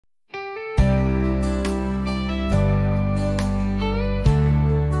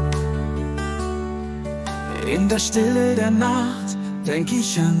der Stille der Nacht denk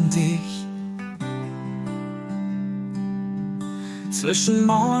ich an dich. Zwischen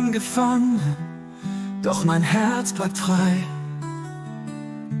Mauern gefangen, doch mein Herz bleibt frei.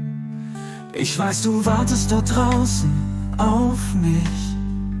 Ich weiß, du wartest dort draußen auf mich.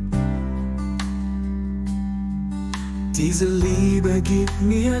 Diese Liebe gibt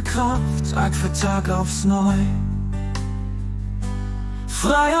mir Kraft, Tag für Tag aufs Neu.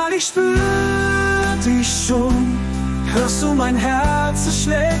 Freiheit, ich spür dich schon. Hörst du, mein Herz, es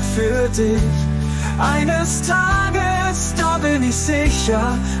schlägt für dich. Eines Tages, da bin ich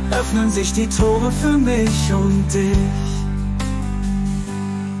sicher, öffnen sich die Tore für mich und dich.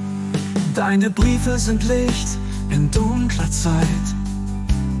 Deine Briefe sind Licht in dunkler Zeit.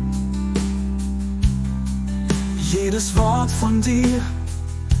 Jedes Wort von dir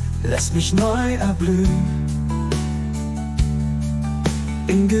lässt mich neu erblühen.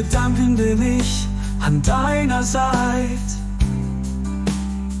 In Gedanken bin ich an deiner Seite.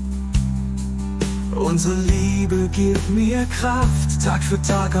 Unsere Liebe gibt mir Kraft, Tag für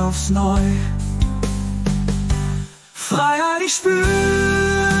Tag aufs Neu. Freiheit, ich spür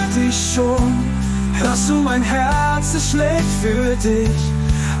dich schon. Hörst du, mein Herz, es schlägt für dich.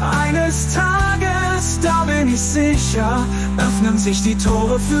 Eines Tages, da bin ich sicher, öffnen sich die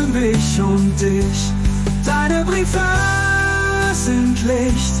Tore für mich und dich. Deine Briefe sind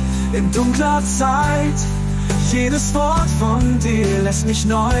Licht in dunkler Zeit. Jedes Wort von dir lässt mich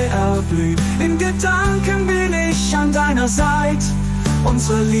neu erblühen. In Gedanken bin ich an deiner Seite.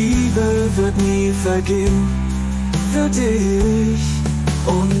 Unsere Liebe wird nie vergehen. Für dich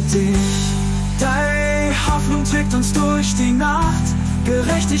und dich. Deine Hoffnung trägt uns durch die Nacht.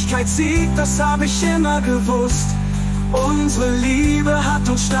 Gerechtigkeit siegt, das hab ich immer gewusst. Unsere Liebe hat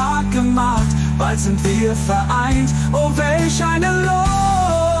uns stark gemacht. Bald sind wir vereint. Oh, welch eine Lust!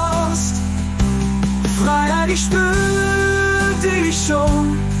 Freiheit, ich spür dich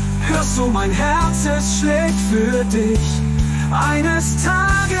schon. Hörst du, mein Herz, es schlägt für dich. Eines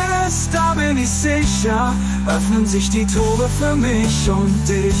Tages, da bin ich sicher, öffnen sich die Tore für mich und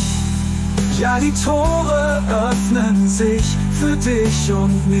dich. Ja, die Tore öffnen sich für dich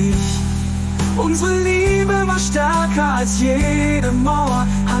und mich. Unsere Liebe war stärker als jede Mauer.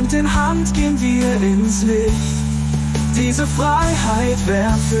 Hand in Hand gehen wir ins Licht. Diese Freiheit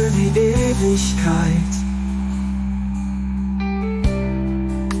währt für die Ewigkeit.